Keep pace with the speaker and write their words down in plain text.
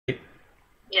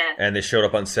Yeah. And they showed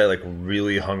up on set like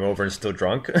really hungover and still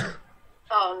drunk.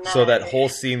 Oh no. So that whole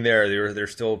scene there, they're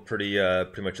still pretty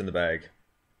much in the bag.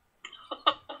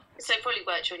 So it probably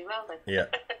worked really well then. Yeah.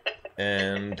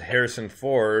 And Harrison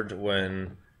Ford,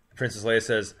 when Princess Leia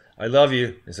says, "I love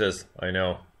you," he says, "I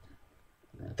know."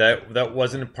 That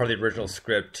wasn't part of the original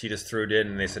script. He just threw it in,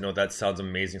 and they said, "No, that sounds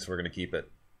amazing, so we're going to keep it."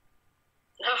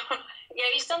 Yeah,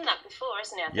 he's done that before,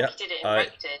 hasn't he? I think he did it in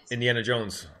Raiders. Indiana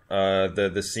Jones.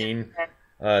 The scene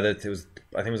that it was,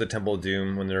 I think it was a Temple of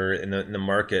Doom when they're in the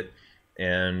market,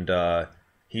 and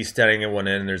he's standing at one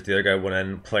end, and there's the other guy at one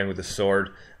end playing with a sword,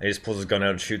 and he just pulls his gun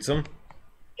out and shoots him.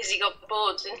 Because he got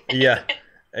bored, didn't he? Yeah.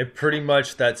 And pretty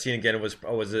much that scene again was an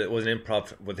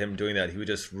improv with him doing that. He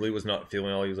just really was not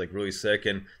feeling well. He was like really sick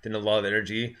and didn't have a lot of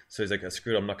energy. So he's like,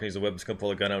 "Screw it, I'm not going to use the whip. I'm just going to pull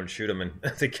the gun out and shoot him." And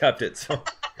they kept it. So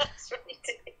That's what he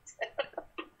did.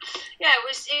 Yeah, it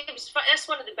was. That's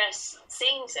one of the best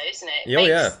scenes, though, isn't it? Oh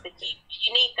yeah.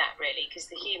 You need that really because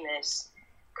the humour's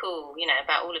cool. You know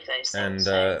about all of those things.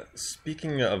 And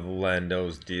speaking of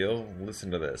Lando's deal,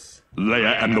 listen to this.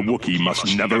 Leia and the Wookiee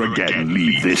must never again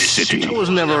leave this city. It was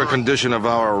never a condition of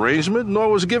our arrangement, nor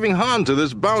was giving Han to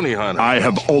this bounty hunter. I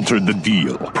have altered the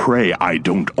deal. Pray I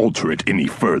don't alter it any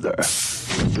further.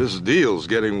 This deal's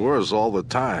getting worse all the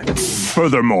time.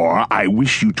 Furthermore, I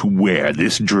wish you to wear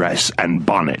this dress and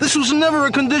bonnet. This was never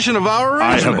a condition of our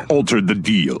arrangement. I have altered the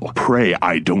deal. Pray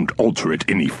I don't alter it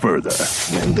any further.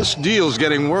 Man, this deal's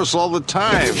getting worse all the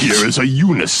time. Here is a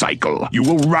unicycle. You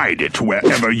will ride it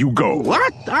wherever you go.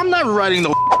 What? I'm not riding the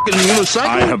fucking unicycle.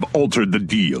 I have altered the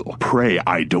deal. Pray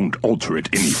I don't alter it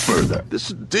any further. This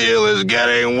deal is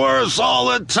getting worse all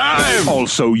the time.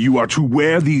 Also, you are to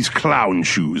wear these clown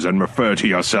shoes and refer to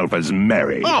yourself as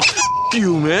Mary. Oh,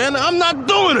 you, man. I'm not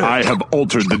doing it. I have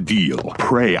altered the deal.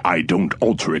 Pray I don't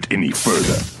alter it any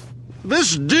further.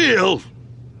 This deal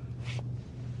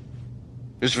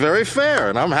is very fair,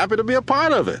 and I'm happy to be a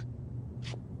part of it.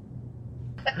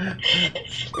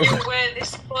 You'll wear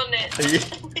this bonnet.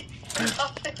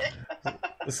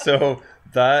 So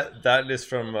that is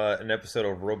from an episode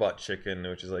of Robot Chicken,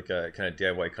 which is like a kind of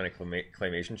DIY kind of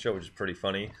claymation show, which is pretty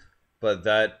funny. But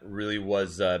that really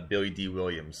was Billy D.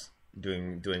 Williams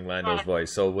doing Lando's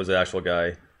voice. So it was an actual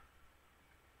guy.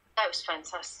 That was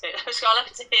fantastic. I'll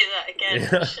have to hear that again.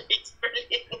 Yeah. It's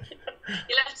brilliant.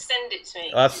 You'll have to send it to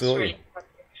me. Absolutely. It's really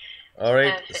All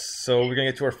right, so we're going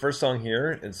to get to our first song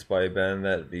here. It's by a band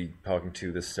that we'll be talking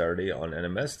to this Saturday on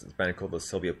NMS. It's a band called the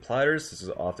Sylvia Platters. This is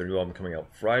off their new album coming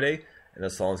out Friday. And the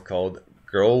song is called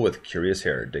Girl with Curious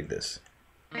Hair. Dig this.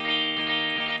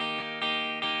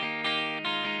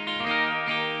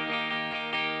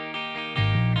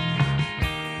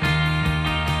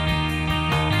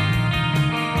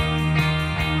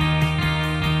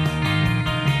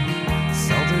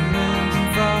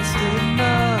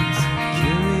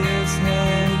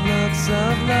 Of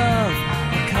love,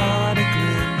 I caught a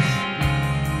glimpse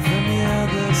from the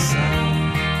other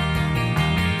side.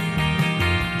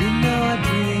 You know I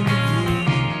dream of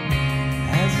you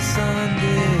as the sun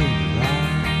did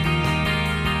rise.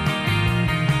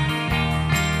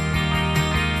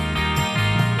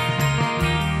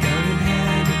 Gun in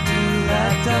hand to do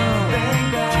that dawn.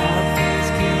 Child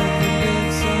face killed the been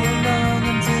so long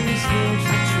until you switch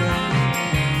the train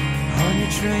on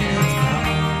your train of thought.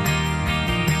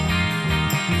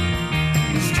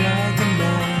 Strike a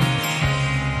match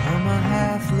on my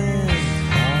half-lived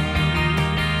heart.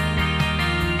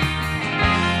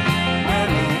 Wear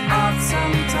me out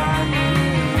sometime, you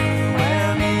wear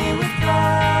me with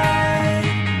pride.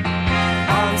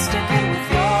 I'm sticking with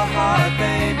your heart,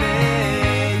 baby.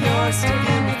 You're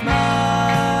sticking with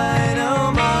mine,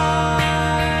 oh mine.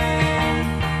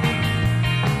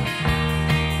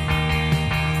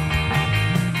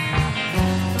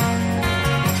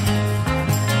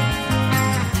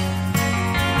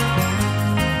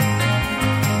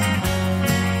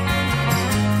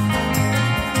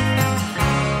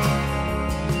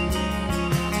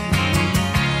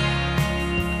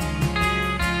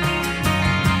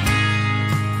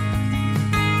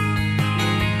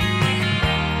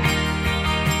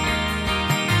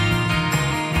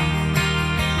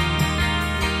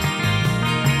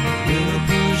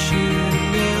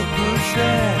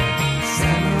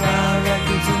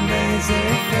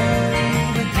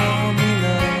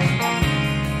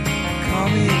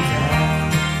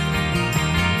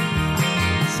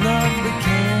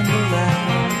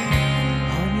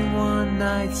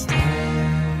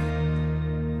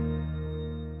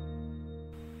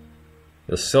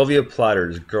 The Sylvia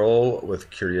Platters, Girl with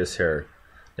Curious Hair.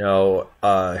 Now,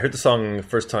 I heard the song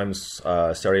first time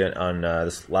Saturday on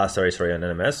this last Saturday on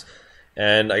NMS,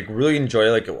 and I really enjoy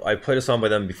it. Like I played a song by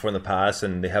them before in the past,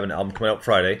 and they have an album coming out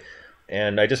Friday,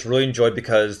 and I just really enjoyed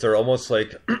because they're almost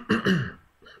like,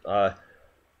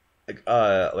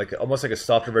 like almost like a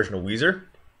softer version of Weezer,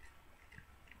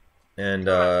 and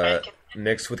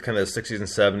mixed with kind of the 60s and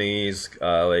 70s,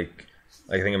 like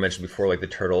I think I mentioned before, like the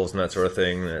Turtles and that sort of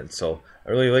thing. And so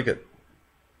I really like it.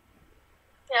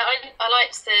 Yeah, I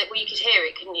liked well, you could hear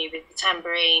it, couldn't you, with the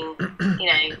tambourine, you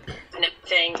know, and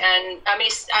everything. And I mean,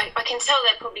 I can tell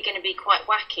they're probably going to be quite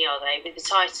wacky, are they, with the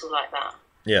title like that?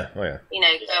 Yeah, oh yeah. You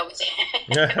know, obviously.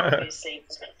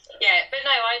 Yeah, but no,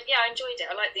 I enjoyed it.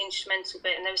 I liked the instrumental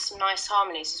bit, and there was some nice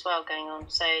harmonies as well going on.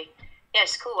 So yeah,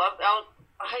 it's cool. I'll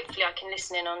hopefully I can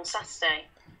listen in on Saturday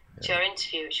to your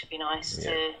interview, which would be nice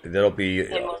to. That'll be.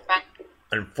 Hear more about.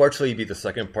 Unfortunately, it'll be the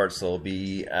second part, so it'll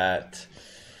be at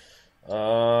 3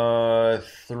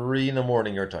 in the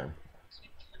morning your time.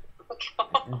 I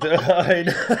don't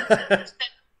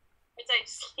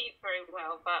sleep very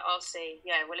well, but I'll see.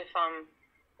 Yeah, well, if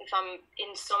I'm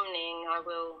insomning, I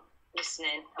will listen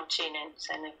in. I'll tune in,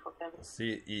 so no problem.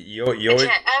 See, you always... Go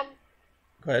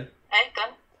ahead. Hey, go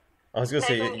on. I was gonna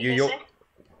say you.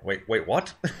 Wait,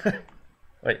 what?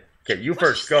 Wait, okay, you What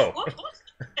first. did you Go. say? What?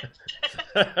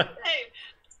 No,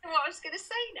 what I was going to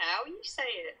say now. You say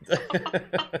it.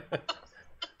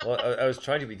 Well, I was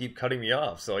trying to, but you keep cutting me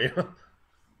off, so you know.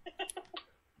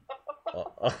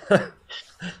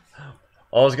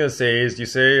 All I was gonna say is, you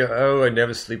say, "Oh, I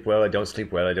never sleep well. I don't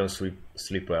sleep well. I don't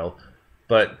sleep well,"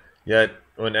 but yet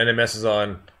when NMS is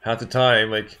on, half the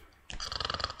time, like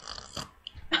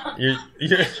you're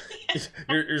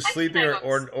sleeping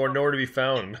or nowhere to be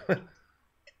found. Well,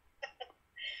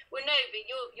 no, but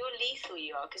you're lethal.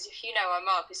 You are, because if you know I'm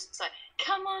up, it's just like,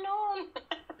 come on.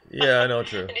 Yeah, I know,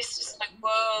 true. And it's just like,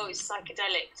 whoa, it's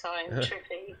psychedelic time,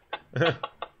 trippy.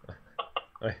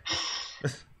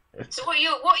 So what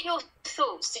are your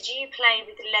thoughts? Did you play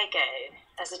with Lego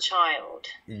as a child?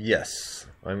 Yes,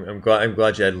 I'm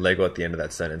glad you had Lego at the end of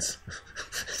that sentence.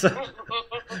 so What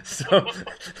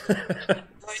are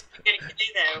you going to do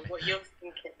there? What you're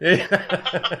thinking?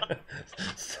 Yeah.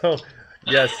 So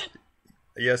yes,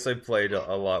 I played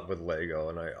a lot with Lego,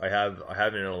 and I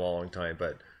haven't in a long time,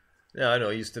 but yeah, I know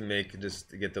I used to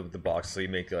get the box, so you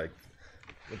make like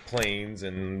the planes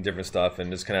and different stuff,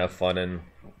 and just kind of have fun and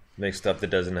make stuff that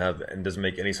doesn't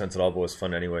make any sense at all, but was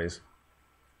fun anyways.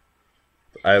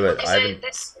 They're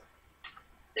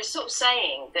sort of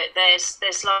saying that there's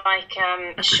like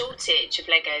a shortage of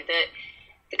Lego, that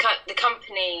the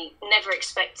company never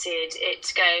expected it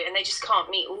to go, and they just can't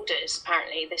meet orders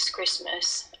apparently this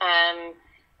Christmas. I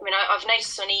mean, I've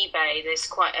noticed on eBay there's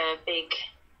quite a big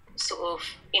sort of,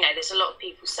 there's a lot of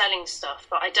people selling stuff,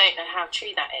 but I don't know how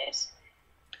true that is.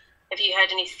 Have you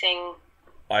heard anything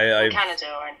from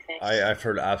Canada or anything? I've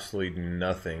heard absolutely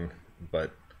nothing,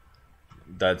 but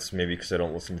that's maybe because I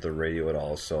don't listen to the radio at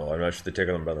all, so I'm not sure they're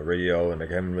taking them by the radio, and I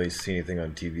haven't really seen anything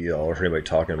on TV at all or heard anybody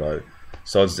talking about it.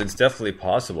 So it's definitely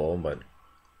possible, but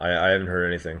I haven't heard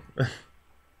anything.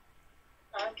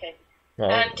 Okay.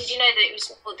 Well, did you know that it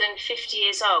was more than 50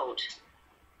 years old?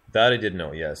 That I did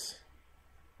know, yes.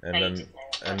 And You then did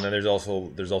know. there's also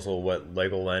what,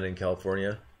 Legoland in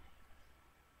California.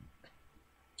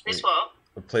 This what?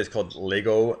 A place called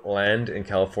Legoland in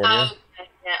California. Oh,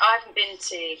 yeah, I haven't been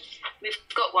to. We've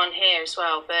got one here as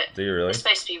well, but Do you really? it's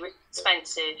supposed to be really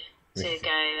expensive to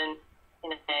go,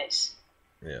 and it's.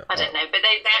 Yeah. I don't know, but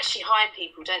they actually hire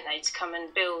people, don't they, to come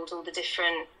and build all the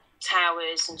different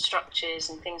towers and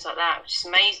structures and things like that, which is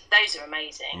amazing. Those are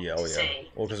amazing to see.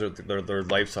 Well, because they're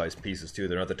life-size pieces too.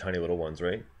 They're not the tiny little ones,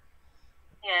 right?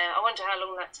 Yeah, I wonder how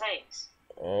long that takes.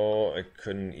 Oh, I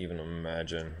couldn't even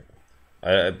imagine.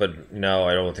 But no,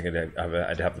 I don't think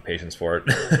I'd have the patience for it.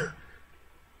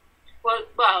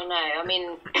 Well, no. I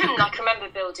mean, I can remember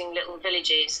building little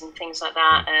villages and things like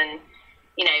that, and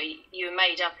you were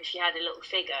made up if you had a little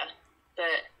figure.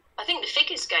 But I think the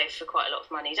figures go for quite a lot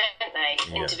of money, don't they?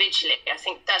 Yeah. Individually, I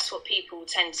think that's what people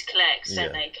tend to collect,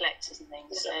 don't they? Collectors and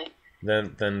things. So.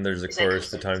 Then there's of course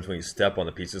the times when you step on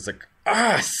the piece. It's like,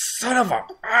 son of a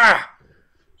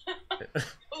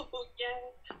Oh yeah.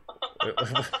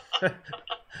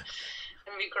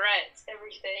 And regret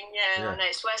everything. Yeah, I know,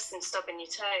 it's worse than stubbing your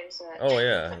toe, isn't it? Oh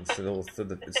yeah,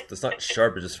 it's not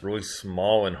sharp. It's just really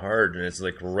small and hard, and it's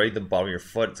like right at the bottom of your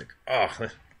foot. It's like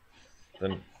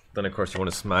Then of course you want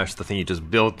to smash the thing you just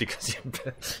built because you.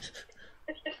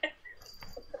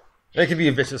 It can be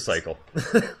a vicious cycle.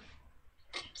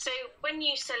 So when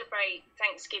you celebrate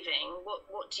Thanksgiving,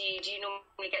 what do you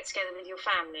normally get together with your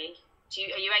family?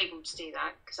 Are you able to do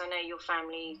that? Because I know your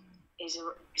family is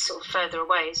sort of further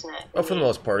away, isn't it? Oh, for the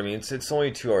most part, I mean, it's only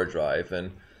a 2-hour drive,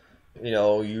 and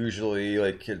usually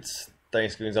like it's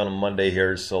Thanksgiving's on a Monday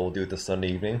here, so we'll do it the Sunday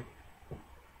evening.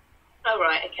 Oh,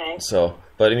 right, okay. So,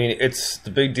 but I mean, it's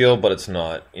the big deal, but it's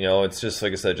not. It's just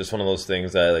like I said, just one of those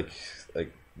things that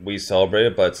like we celebrate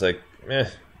it, but it's like,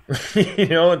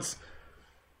 it's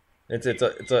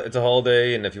a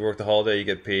holiday, and if you work the holiday, you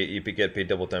get paid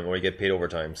double time, or you get paid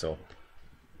overtime. So.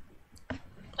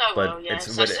 Oh well, yeah.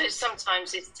 So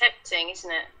sometimes it's tempting,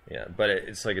 isn't it? Yeah, but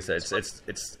it's like I said,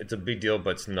 it's a big deal,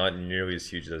 but it's not nearly as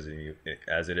huge as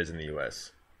it is in the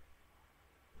U.S.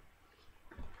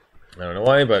 I don't know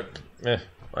why, but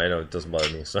I know it doesn't bother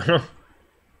me. So.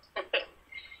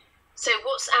 So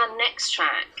what's our next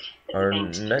track? Our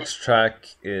next track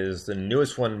is the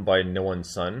newest one by No One's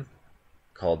Son,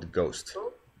 called Ghost.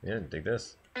 Ooh. Yeah, dig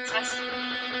this.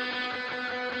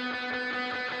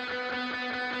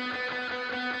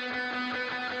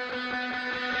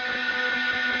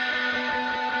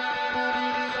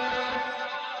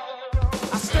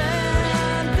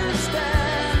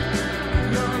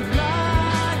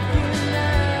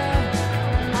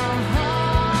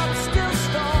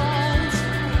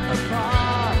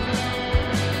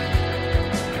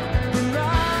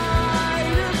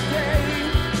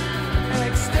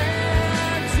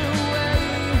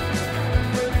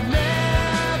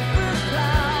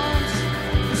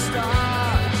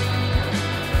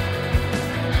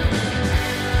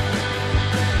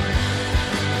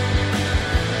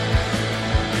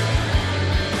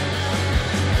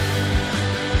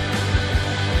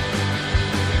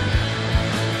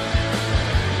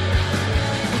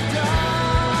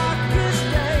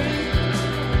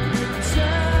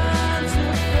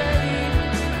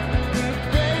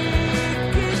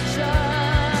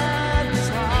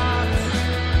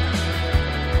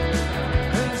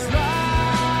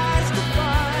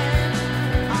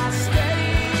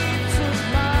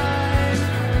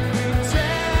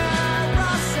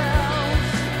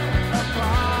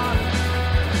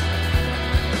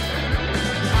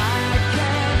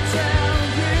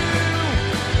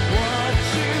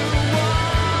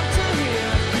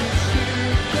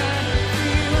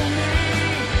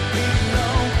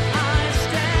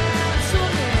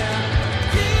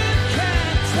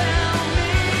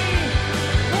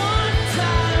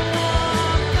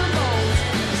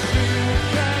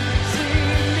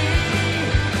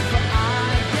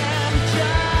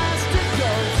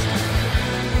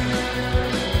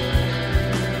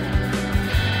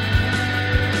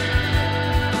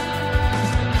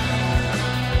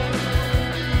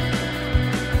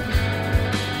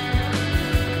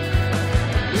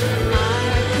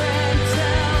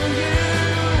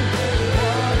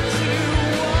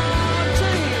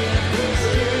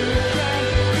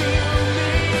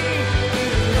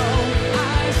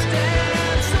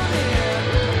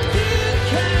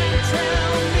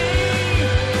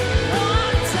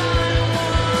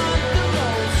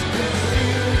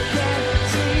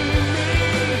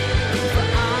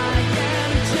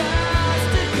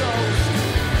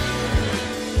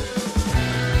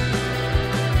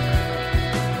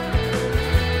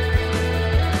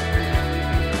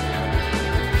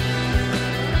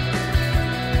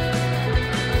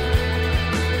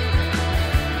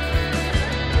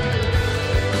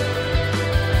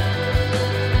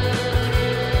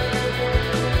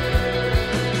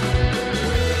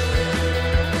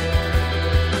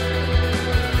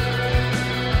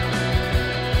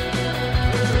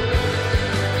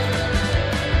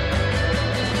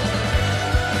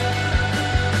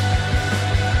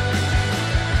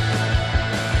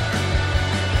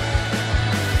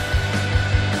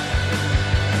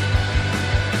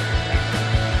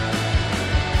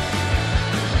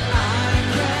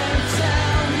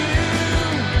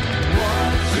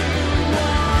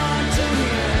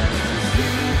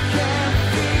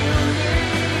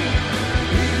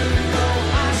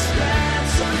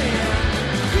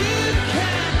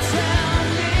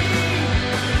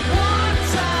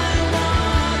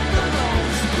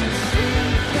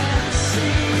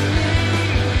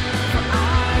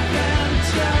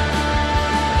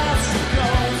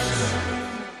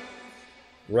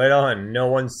 Right on, No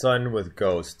One's Son with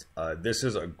Ghost. This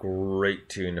is a great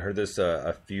tune. I heard this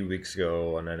a few weeks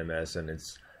ago on NMS, and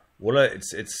it's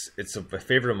a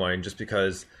favorite of mine just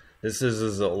because this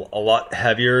is a lot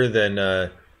heavier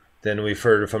than we've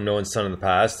heard from No One's Son in the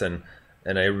past, and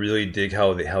I really dig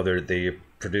how they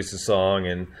produce the song,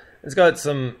 and it's got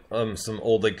some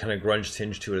old like kind of grunge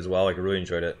tinge to it as well. Like I really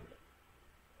enjoyed it.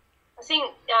 I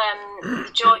think the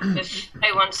joy of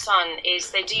No One's Son is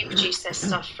they do produce their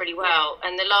stuff pretty well.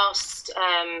 And the last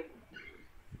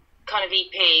kind of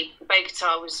EP,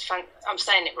 Bogota, was I'm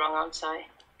saying it wrong, aren't I?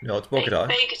 No, it's Bogota.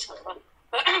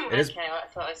 But It is- okay, I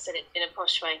thought I said it in a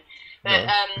posh way. But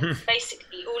No.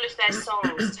 basically, all of their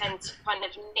songs tend to kind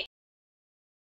of